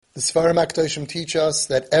The Sfarim HaKadoshim teach us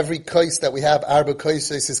that every kais that we have, arba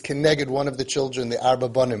kaises, is keneged one of the children, the arba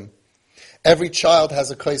banim. Every child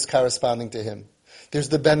has a kais corresponding to him. There's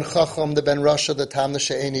the Ben Chacham, the Ben Rasha, the Tam, the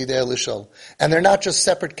She'eni, the Elishal. And they're not just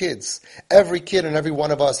separate kids. Every kid and every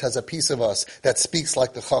one of us has a piece of us that speaks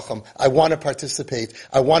like the Chacham. I want to participate.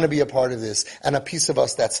 I want to be a part of this. And a piece of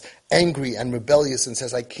us that's angry and rebellious and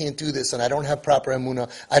says, I can't do this, and I don't have proper emunah.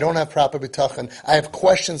 I don't have proper bitachon. I have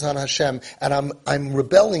questions on Hashem, and I'm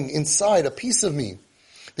rebelling inside a piece of me.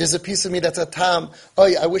 There's a piece of me that's a tam.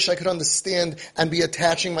 I wish I could understand and be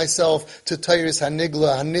attaching myself to Tyrus,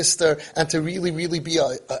 Hanigla, Hanister, and to really, really be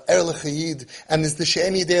a Erlich Hayid. And there's the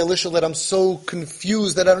She'eni Dei Elishal that I'm so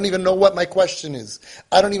confused that I don't even know what my question is.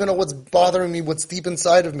 I don't even know what's bothering me, what's deep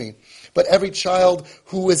inside of me. But every child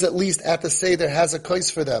who is at least at the Seder has a kais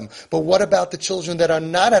for them. But what about the children that are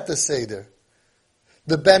not at the Seder?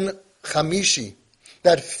 The Ben Chamishi,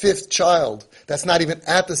 that fifth child, that's not even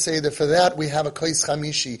at the Seder. For that, we have a Kais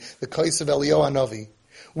Chamishi, the Kais of Eliyahu Hanavi.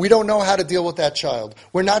 We don't know how to deal with that child.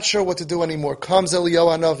 We're not sure what to do anymore. Comes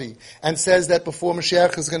Eliyahu Hanavi and says that before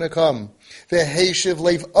Mashiach is going to come, V'heishiv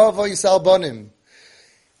leiv avos al banim.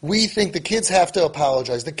 We think the kids have to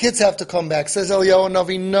apologize. The kids have to come back. Says Eliyahu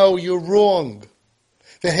Hanavi, no, you're wrong.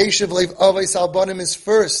 V'heishiv leiv avos al banim is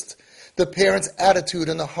first. The parents' attitude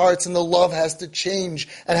and the hearts and the love has to change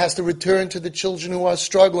and has to return to the children who are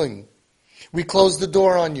struggling. We closed the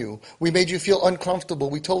door on you. We made you feel uncomfortable.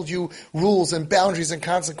 We told you rules and boundaries and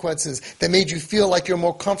consequences that made you feel like you're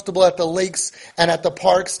more comfortable at the lakes and at the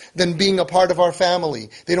parks than being a part of our family.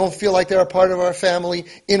 They don't feel like they're a part of our family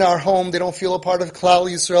in our home. They don't feel a part of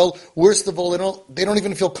Klal Yisrael. Worst of all, they don't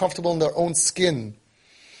even feel comfortable in their own skin.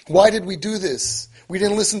 Why did we do this? We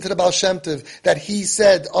didn't listen to the Baal Shem Tov, that he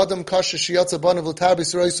said, Adam kasha shiyatza banav l'tar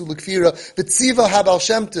b'siraisu l'kfira, v'tziva ha-Baal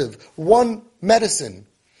Shem Tov, one medicine,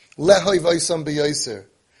 lehoy v'ysam b'yoser.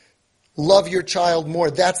 Love your child more.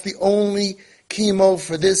 That's the only chemo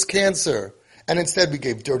for this cancer. And instead we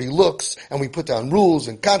gave dirty looks, and we put down rules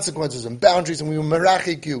and consequences and boundaries, and we were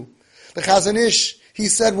merachik you. The Chazon Ish, he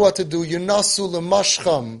said what to do, Yunasu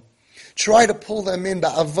l'mashcham. Try to pull them in,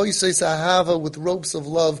 ba'avoisei ahava, with ropes of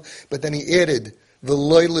love, but then he added,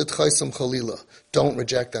 don't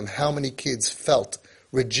reject them. How many kids felt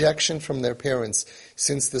rejection from their parents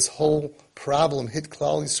since this whole problem hit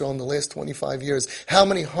Klal Yisrael in the last 25 years? How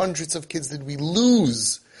many hundreds of kids did we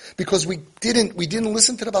lose because we didn't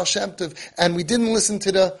listen to the Baal Shem Tov, and we didn't listen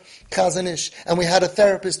to the Chazon Ish, and we had a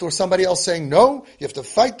therapist or somebody else saying, no, you have to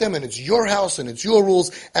fight them, and it's your house and it's your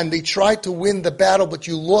rules, and they tried to win the battle, but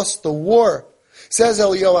you lost the war. Says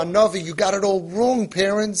Eliyahu Hanavi, you got it all wrong,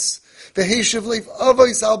 parents. V'heishiv leiv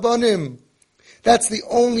avos al banim. That's the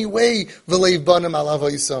only way, v'leiv banim al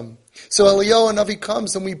avoisam. So Eliyahu Hanavi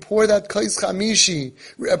comes and we pour that Kais Chamishi,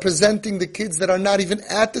 representing the kids that are not even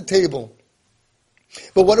at the table.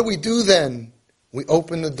 But what do we do then? We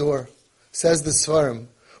open the door. Says the Sfarim,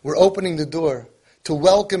 we're opening the door to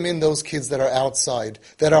welcome in those kids that are outside,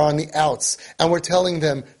 that are on the outs. And we're telling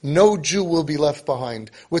them, no Jew will be left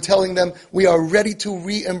behind. We're telling them, we are ready to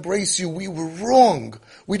re-embrace you. We were wrong.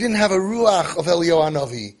 We didn't have a ruach of Eliyahu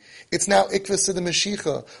Hanavi. It's now ikvus to the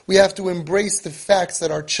Mashiach. We have to embrace the facts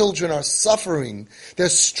that our children are suffering. They're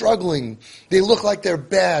struggling. They look like they're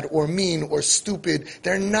bad or mean or stupid.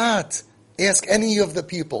 They're not. Ask any of the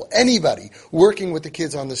people, anybody working with the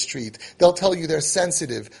kids on the street. They'll tell you they're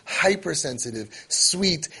sensitive, hypersensitive,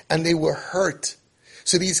 sweet, and they were hurt.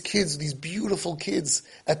 So these kids, these beautiful kids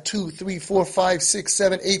at 2, 3, 4, 5, 6,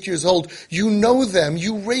 7, 8 years old, you know them,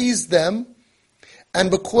 you raised them, and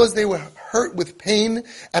because they were hurt with pain,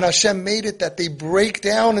 and Hashem made it that they break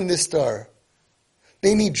down in this star.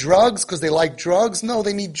 They need drugs because they like drugs? No,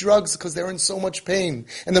 they need drugs because they're in so much pain.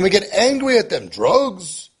 And then we get angry at them.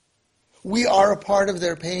 Drugs? We are a part of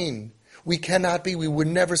their pain. We cannot be. We were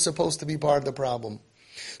never supposed to be part of the problem.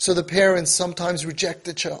 So the parents sometimes reject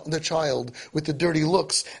the child with the dirty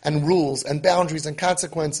looks and rules and boundaries and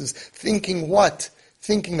consequences, thinking what?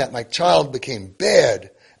 Thinking that my child became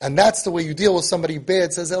bad. And that's the way you deal with somebody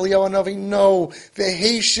bad. Says Eliyahu Hanavi, no.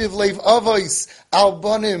 V'heishiv leiv avos al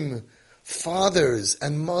banim. Fathers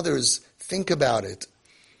and mothers, think about it.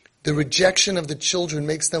 The rejection of the children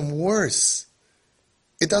makes them worse.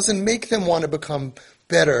 It doesn't make them want to become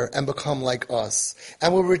better and become like us.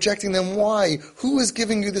 And we're rejecting them. Why? Who is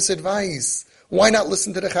giving you this advice? Why not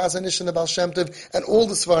listen to the Chazon Ish and the Baal Shem Tov and all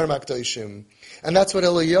the Sfarim HaKadoshim? And that's what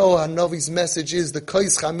Eliyahu Hanavi's message is, the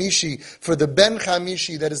Kais Chamishi, for the Ben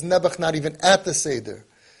Chamishi that is Nebuch not even at the Seder.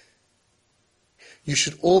 You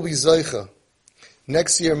should all be Zoicha.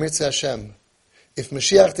 Next year, Mitzvah Hashem, if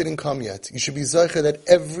Mashiach didn't come yet, you should be Zoicha that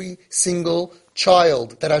every single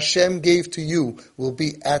child that Hashem gave to you will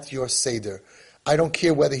be at your Seder. I don't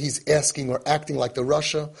care whether he's asking or acting like the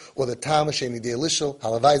Rasha or the Tam Sheni de Elishel,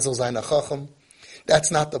 Halavai Zol Zayin HaChacham. That's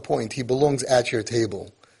not the point. He belongs at your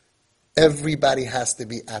table. Everybody has to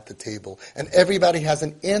be at the table. And everybody has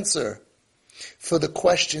an answer for the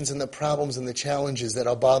questions and the problems and the challenges that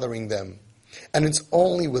are bothering them. And it's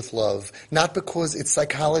only with love. Not because it's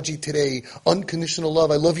psychology today, unconditional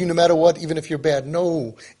love. I love you no matter what, even if you're bad.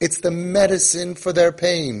 No, it's the medicine for their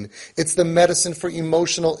pain. It's the medicine for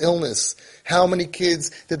emotional illness. How many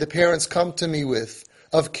kids did the parents come to me with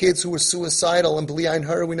of kids who were suicidal, and b'li ayin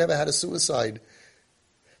hara, we never had a suicide?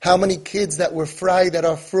 How many kids that were fried that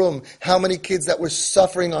are frum? How many kids that were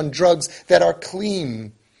suffering on drugs that are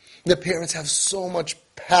clean? The parents have so much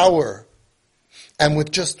power. And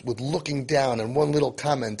with looking down and one little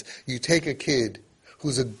comment, you take a kid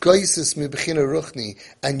who's a geisis mibchina ruchni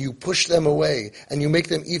and you push them away and you make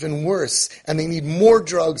them even worse and they need more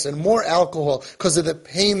drugs and more alcohol because of the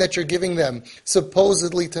pain that you're giving them,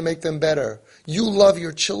 supposedly to make them better. You love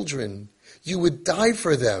your children. You would die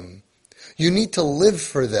for them. You need to live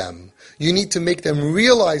for them. You need to make them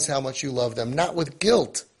realize how much you love them, not with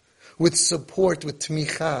guilt, with support, with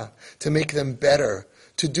tmicha, to make them better,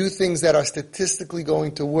 to do things that are statistically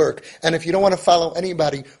going to work. And if you don't want to follow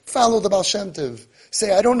anybody, follow the Baal Shem Tov.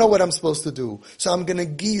 Say, I don't know what I'm supposed to do, so I'm going to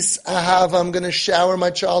gis ahava, I'm going to shower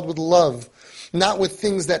my child with love, not with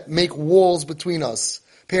things that make walls between us.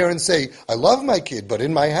 Parents say, I love my kid, but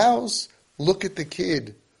in my house, look at the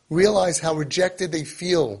kid. Realize how rejected they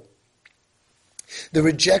feel. The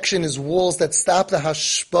rejection is walls that stop the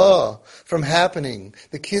hashpah from happening.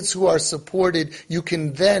 The kids who are supported, you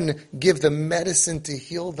can then give them medicine to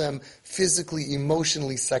heal them physically,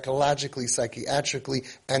 emotionally, psychologically, psychiatrically,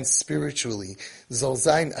 and spiritually.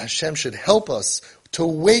 Zolzain, Hashem should help us to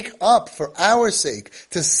wake up for our sake,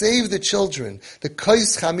 to save the children. The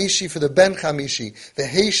Kais Chamishi for the Ben Chamishi, the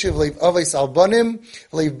Heishiv Leiv Avos Al Banim,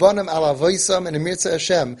 Leiv Banim Al Avoisam, and Emirza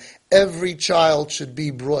Hashem. Every child should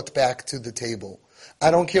be brought back to the table. I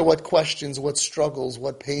don't care what questions, what struggles,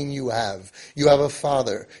 what pain you have. You have a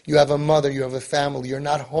father, you have a mother, you have a family, you're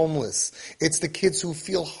not homeless. It's the kids who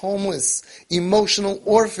feel homeless, emotional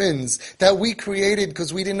orphans that we created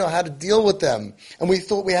because we didn't know how to deal with them. And we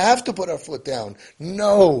thought we have to put our foot down.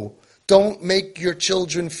 No. Don't make your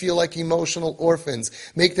children feel like emotional orphans.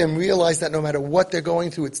 Make them realize that no matter what they're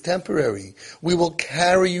going through, it's temporary. We will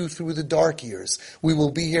carry you through the dark years. We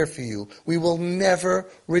will be here for you. We will never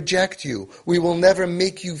reject you. We will never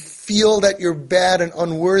make you feel that you're bad and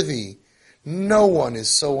unworthy. No one is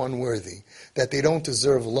so unworthy that they don't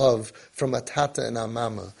deserve love from a tata and a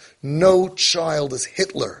mama. No child is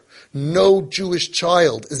Hitler. No Jewish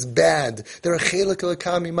child is bad. They're a chelik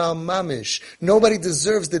elokam imal mamish. Nobody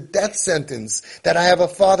deserves the death sentence that I have a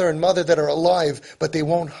father and mother that are alive, but they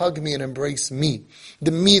won't hug me and embrace me.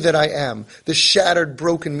 The me that I am. The shattered,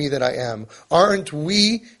 broken me that I am. Aren't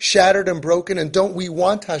we shattered and broken, and don't we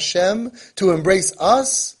want Hashem to embrace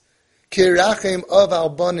us? Kirachem of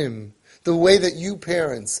albanim. The way that you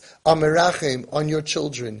parents are merachem on your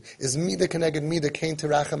children is mida keneged mida kain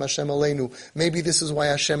terachem Hashem aleinu. Maybe this is why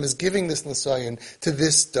Hashem is giving this nisayon to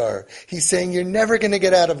this dar. He's saying you're never going to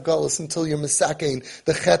get out of galus until you're misakein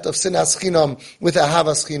the chet of sinas chinam with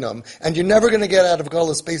ahavas chinam, and you're never going to get out of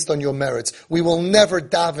galus based on your merits. We will never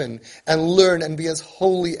daven and learn and be as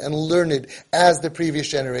holy and learned as the previous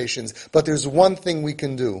generations. But there's one thing we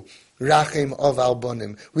can do. Rachem of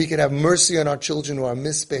albanim. We can have mercy on our children who are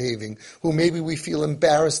misbehaving, who maybe we feel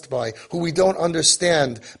embarrassed by, who we don't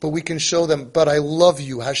understand, but we can show them, but I love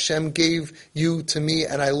you. Hashem gave you to me,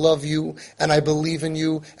 and I love you, and I believe in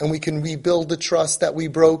you, and we can rebuild the trust that we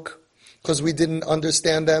broke because we didn't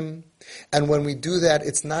understand them. And when we do that,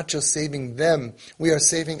 it's not just saving them, we are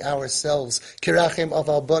saving ourselves. Kirachem av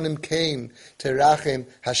albanim kain, terachem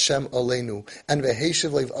Hashem aleinu. And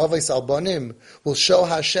v'heishiv leiv avos albanim will show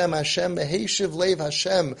Hashem, v'heishiv leiv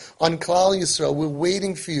Hashem on Klal Yisrael. We're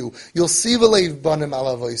waiting for you. You'll see v'leiv banim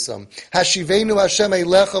al avoisam. Hashivenu Hashem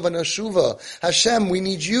eilecha v'nashuva. Hashem, we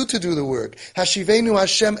need you to do the work. Hashivenu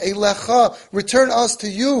Hashem eilecha. Return us to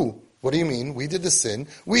you. What do you mean? We did the sin.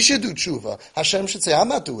 We should do tshuva. Hashem should say, I'm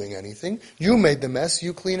not doing anything. You made the mess.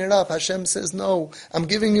 You clean it up. Hashem says, no, I'm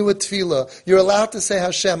giving you a tefillah. You're allowed to say,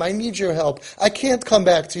 Hashem, I need your help. I can't come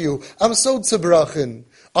back to you. I'm so tzebrachin.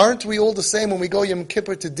 Aren't we all the same when we go Yom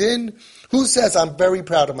Kippur to din? Who says, I'm very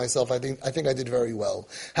proud of myself. I think I did very well.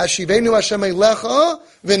 Hashivenu Hashem eilecha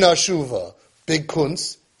v'nashuva. Big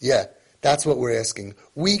kunz. Yeah. That's what we're asking.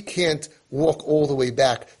 We can't walk all the way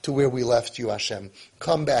back to where we left you, Hashem.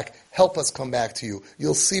 Come back. Help us come back to you.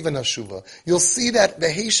 You'll see v'nashuva. You'll see that the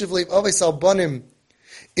Heishiv Leiv Avos Albanim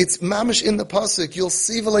It's mamish in the pasuk. You'll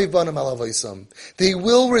see v'leiv banim alav oisam. They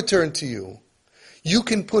will return to you. You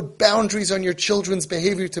can put boundaries on your children's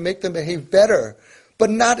behavior to make them behave better, but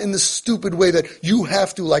not in the stupid way that you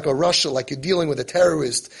have to, like a Russia, like you're dealing with a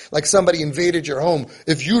terrorist, like somebody invaded your home.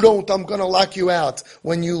 If you don't, I'm going to lock you out.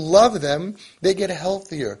 When you love them, they get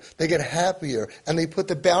healthier, they get happier, and they put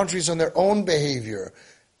the boundaries on their own behavior.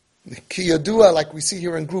 Ki yadua, like we see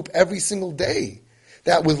here in group every single day.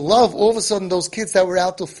 That with love, all of a sudden those kids that were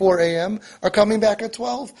out till 4 a.m. are coming back at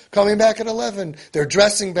 12, coming back at 11. They're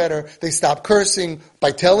dressing better. They stop cursing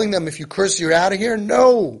by telling them, if you curse, you're out of here.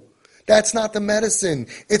 No. That's not the medicine.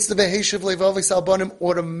 It's the Veheshiv Leivavis Albanim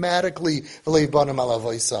automatically Leibanim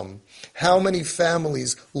Alavoisam. How many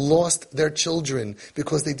families lost their children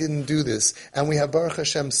because they didn't do this? And we have, Baruch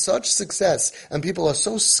Hashem, such success, and people are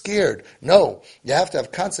so scared. No, you have to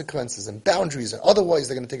have consequences and boundaries, and otherwise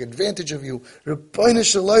they're going to take advantage of you. Rabbeinu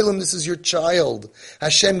Shalom, this is your child.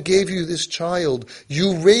 Hashem gave you this child.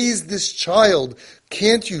 You raised this child.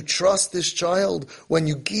 Can't you trust this child? When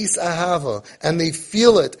you gis ahava and they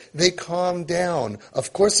feel it, they calm down.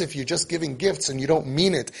 Of course, if you're just giving gifts and you don't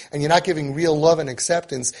mean it, and you're not giving real love and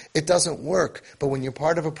acceptance, it doesn't work. But when you're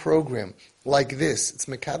part of a program like this, it's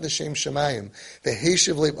Mekadeshem Shemayim, the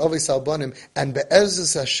Heshiv Lev Avis Albanim, and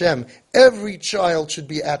Be'ezus Hashem, every child should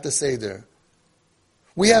be at the Seder.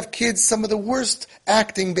 We have kids, some of the worst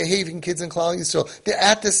acting, behaving kids in Klal Yisrael. They're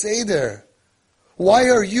at the Seder. Why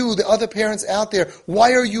are you, the other parents out there,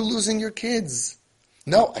 why are you losing your kids?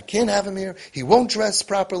 No, I can't have him here. He won't dress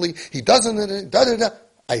properly. He doesn't, da-da-da.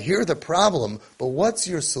 I hear the problem, but what's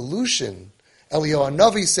your solution? Eliyahu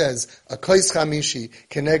Hanavi says, Akais Chamishi,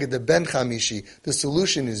 Keneged the Ben Chamishi. The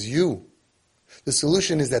solution is you. The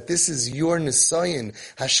solution is that this is your Nisayan.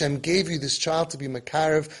 Hashem gave you this child to be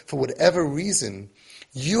Makarev for whatever reason.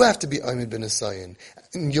 You have to be Amid Ben Nisayan.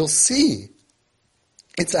 And you'll see,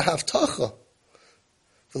 it's a Haftacha.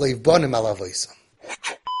 This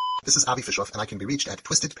is Avi Fishoff, and I can be reached at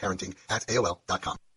twistedparenting@aol.com.